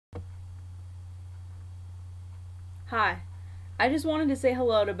Hi, I just wanted to say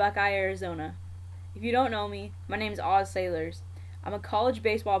hello to Buckeye, Arizona. If you don't know me, my name is Ghaz Sailors. I'm a college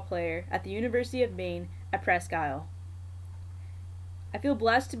baseball player at the University of Maine at Presque Isle. I feel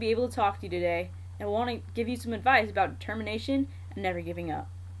blessed to be able to talk to you today and want to give you some advice about determination and never giving up.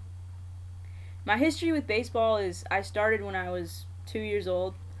 My history with baseball is I started when I was 2 years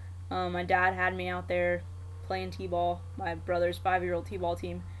old. My dad had me out there playing t-ball. My brother's 5-year-old t-ball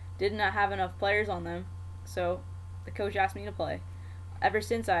team did not have enough players on them, so the coach asked me to play. Ever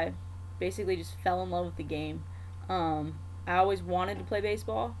since, I basically just fell in love with the game. I always wanted to play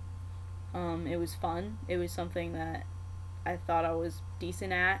baseball. It was fun. It was something that I thought I was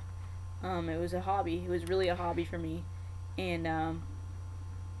decent at. It was a hobby. It was really a hobby for me, and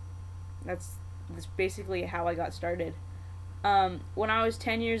that's basically how I got started. When I was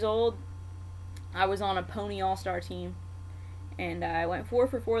 10 years old, I was on a pony all-star team, and I went 4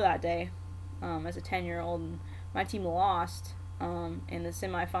 for 4 that day as a 10-year-old, and my team lost in the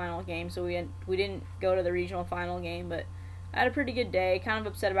semifinal game, so we didn't go to the regional final game, but I had a pretty good day. Kind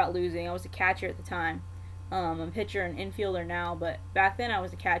of upset about losing. I was a catcher at the time. I'm a pitcher and infielder now, but back then I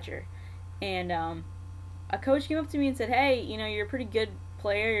was a catcher. And a coach came up to me and said, "Hey, you're a pretty good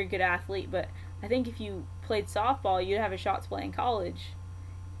player, you're a good athlete, but I think if you played softball, you'd have a shot to play in college."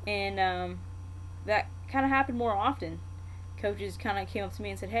 And that kind of happened more often. Coaches kind of came up to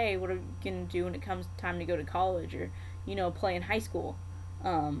me and said, "Hey, what are you going to do when it comes time to go to college or, play in high school?"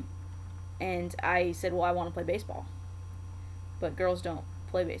 And I said, "Well, I want to play baseball." But girls don't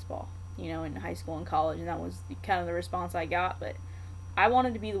play baseball, in high school and college, and that was kind of the response I got. But I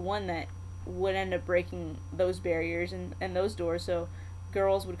wanted to be the one that would end up breaking those barriers and those doors, so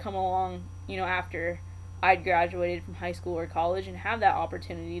girls would come along, after I'd graduated from high school or college and have that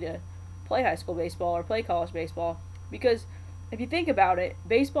opportunity to play high school baseball or play college baseball. Because if you think about it,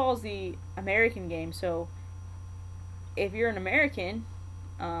 baseball is the American game, so if you're an American,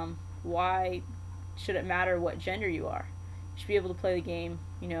 why should it matter what gender you are? You should be able to play the game,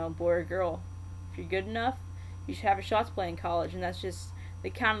 boy or girl. If you're good enough, you should have a shot to play in college, and that's just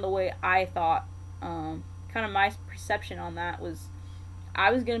the way I thought. Kind of my perception on that was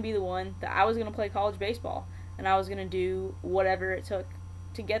I was going to be the one that I was going to play college baseball, and I was going to do whatever it took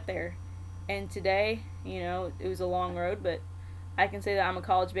to get there. And today, it was a long road, but I can say that I'm a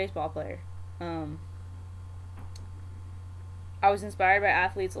college baseball player. I was inspired by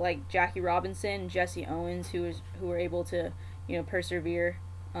athletes like Jackie Robinson and Jesse Owens, who were able to, persevere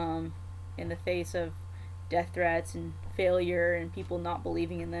in the face of death threats and failure and people not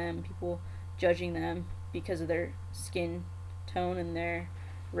believing in them, people judging them because of their skin tone and their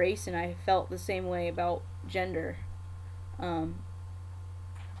race. And I felt the same way about gender.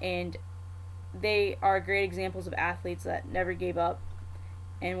 And they are great examples of athletes that never gave up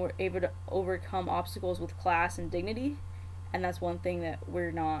and were able to overcome obstacles with class and dignity. And that's one thing that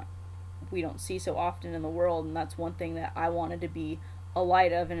we don't see so often in the world, and that's one thing that I wanted to be a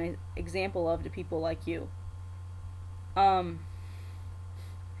light of and an example of to people like you. The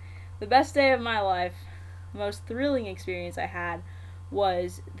best day of my life, the most thrilling experience I had,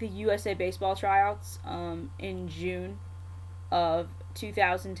 was the USA Baseball tryouts in June of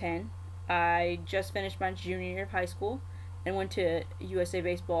 2010. I just finished my junior year of high school and went to USA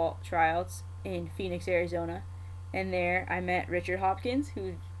Baseball tryouts in Phoenix, Arizona. And there I met Richard Hopkins,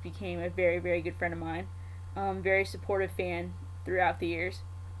 who became a very, very good friend of mine. Very supportive fan throughout the years.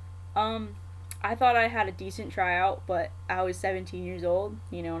 I thought I had a decent tryout, but I was 17 years old,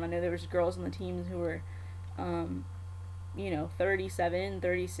 and I know there was girls on the teams who were, 37,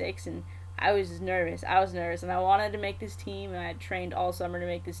 36, and I was just nervous. I was nervous, and I wanted to make this team, and I had trained all summer to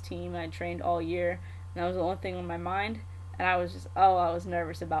make this team, and I trained all year, and that was the only thing on my mind, and I was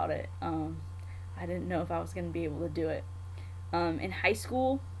nervous about it. I didn't know if I was going to be able to do it. In high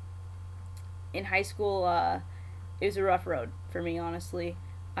school, it was a rough road for me, honestly.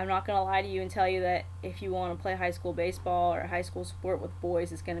 I'm not going to lie to you and tell you that if you want to play high school baseball or high school sport with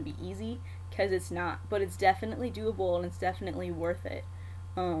boys, it's going to be easy, because it's not. But it's definitely doable, and it's definitely worth it.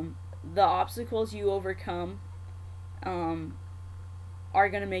 The obstacles you overcome are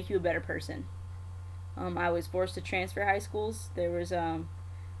going to make you a better person. I was forced to transfer high schools. There was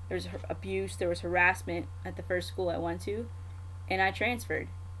abuse, there was harassment at the first school I went to, and I transferred.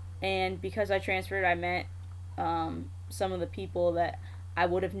 And because I transferred, I met some of the people that I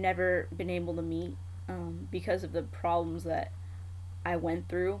would have never been able to meet because of the problems that I went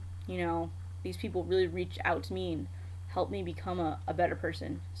through. These people really reached out to me and helped me become a better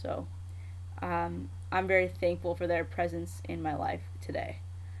person. So I'm very thankful for their presence in my life today.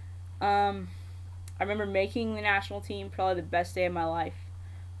 I remember making the national team. Probably the best day of my life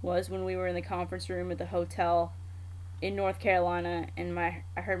was when we were in the conference room at the hotel in North Carolina, and I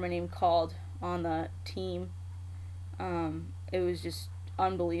heard my name called on the team. It was just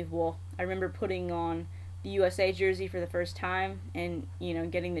unbelievable. I remember putting on the USA jersey for the first time, and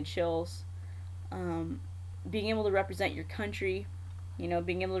getting the chills. Being able to represent your country,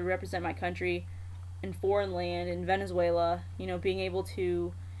 being able to represent my country in foreign land in Venezuela, being able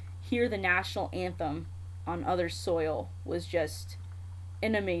to hear the national anthem on other soil was just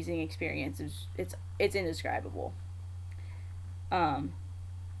an amazing experience. It's indescribable.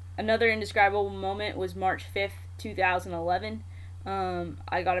 Another indescribable moment was March 5th, 2011.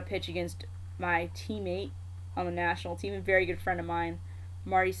 I got a pitch against my teammate on the national team, a very good friend of mine,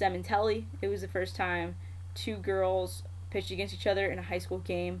 Marty Sementelli. It was the first time two girls pitched against each other in a high school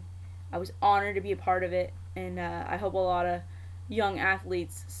game. I was honored to be a part of it, and I hope a lot of young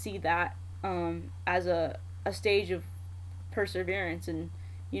athletes see that as a stage of perseverance, and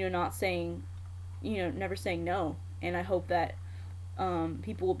not saying, never saying no. And I hope that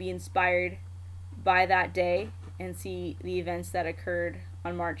people will be inspired by that day and see the events that occurred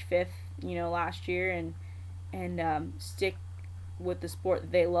on March 5th, last year, and stick with the sport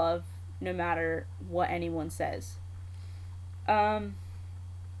that they love, no matter what anyone says.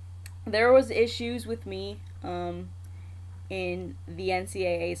 There was issues with me in the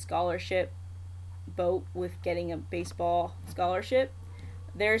NCAA scholarship boat with getting a baseball scholarship.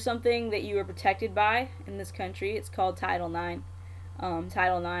 There's something that you are protected by in this country. It's called Title IX.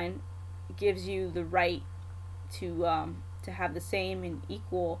 Title IX gives you the right to have the same and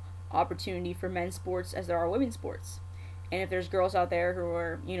equal opportunity for men's sports as there are women's sports. And if there's girls out there who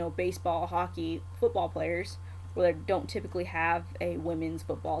are, baseball, hockey, football players, where they don't typically have a women's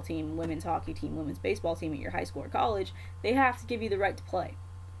football team, women's hockey team, women's baseball team at your high school or college, they have to give you the right to play.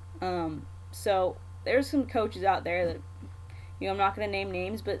 So there's some coaches out there that, I'm not going to name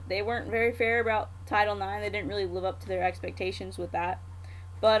names, but they weren't very fair about Title IX. They didn't really live up to their expectations with that.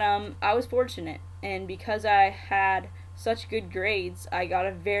 But I was fortunate, and because I had such good grades, I got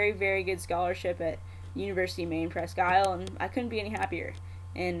a very, very good scholarship at University of Maine, Presque Isle, and I couldn't be any happier.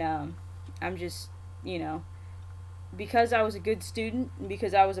 And I'm just, because I was a good student, and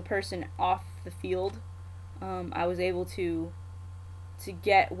because I was a person off the field, I was able to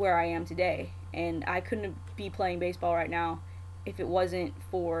get where I am today. And I couldn't be playing baseball right now if it wasn't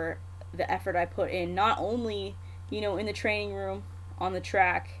for the effort I put in, not only, in the training room, on the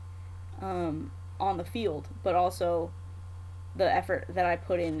track, on the field, but also the effort that I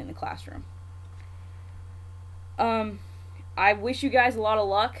put in the classroom. I wish you guys a lot of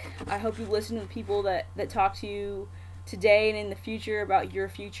luck. I hope you listen to the people that talk to you today and in the future about your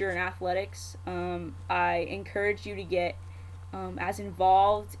future in athletics. I encourage you to get as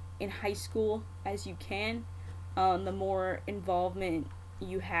involved in high school as you can. The more involvement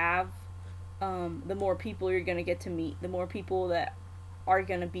you have, the more people you're going to get to meet, the more people that are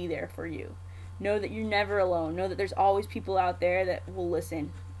going to be there for you. Know that you're never alone. Know that there's always people out there that will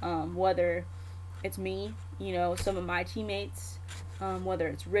listen, whether it's me, some of my teammates, whether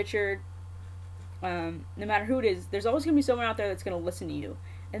it's Richard, no matter who it is, there's always going to be someone out there that's going to listen to you.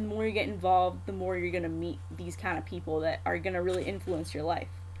 And the more you get involved, the more you're going to meet these kind of people that are going to really influence your life.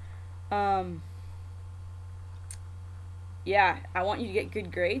 Yeah, I want you to get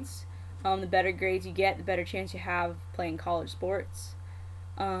good grades. The better grades you get, the better chance you have playing college sports.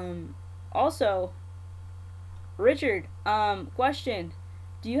 Also, Richard, question.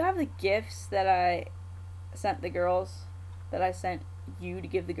 Do you have the gifts that I sent the girls, that I sent you to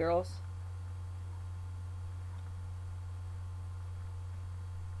give the girls?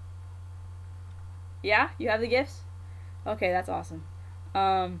 Yeah, you have the gifts? Okay, that's awesome.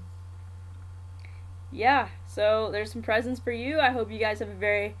 Yeah, so there's some presents for you. I hope you guys have a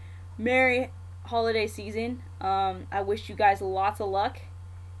very merry holiday season. I wish you guys lots of luck,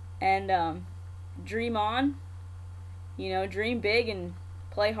 and dream on. Dream big and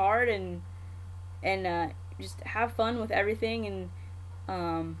play hard, and just have fun with everything.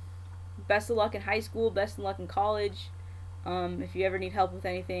 And best of luck in high school. Best of luck in college. If you ever need help with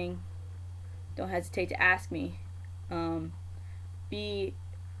anything, don't hesitate to ask me. Be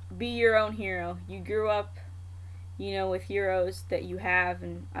your own hero. You grew up, with heroes that you have,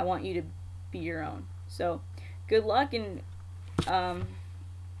 and I want you to be your own. So, good luck, and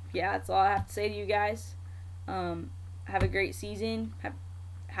yeah, that's all I have to say to you guys. Have a great season.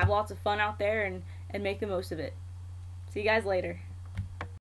 Have lots of fun out there, and make the most of it. See you guys later.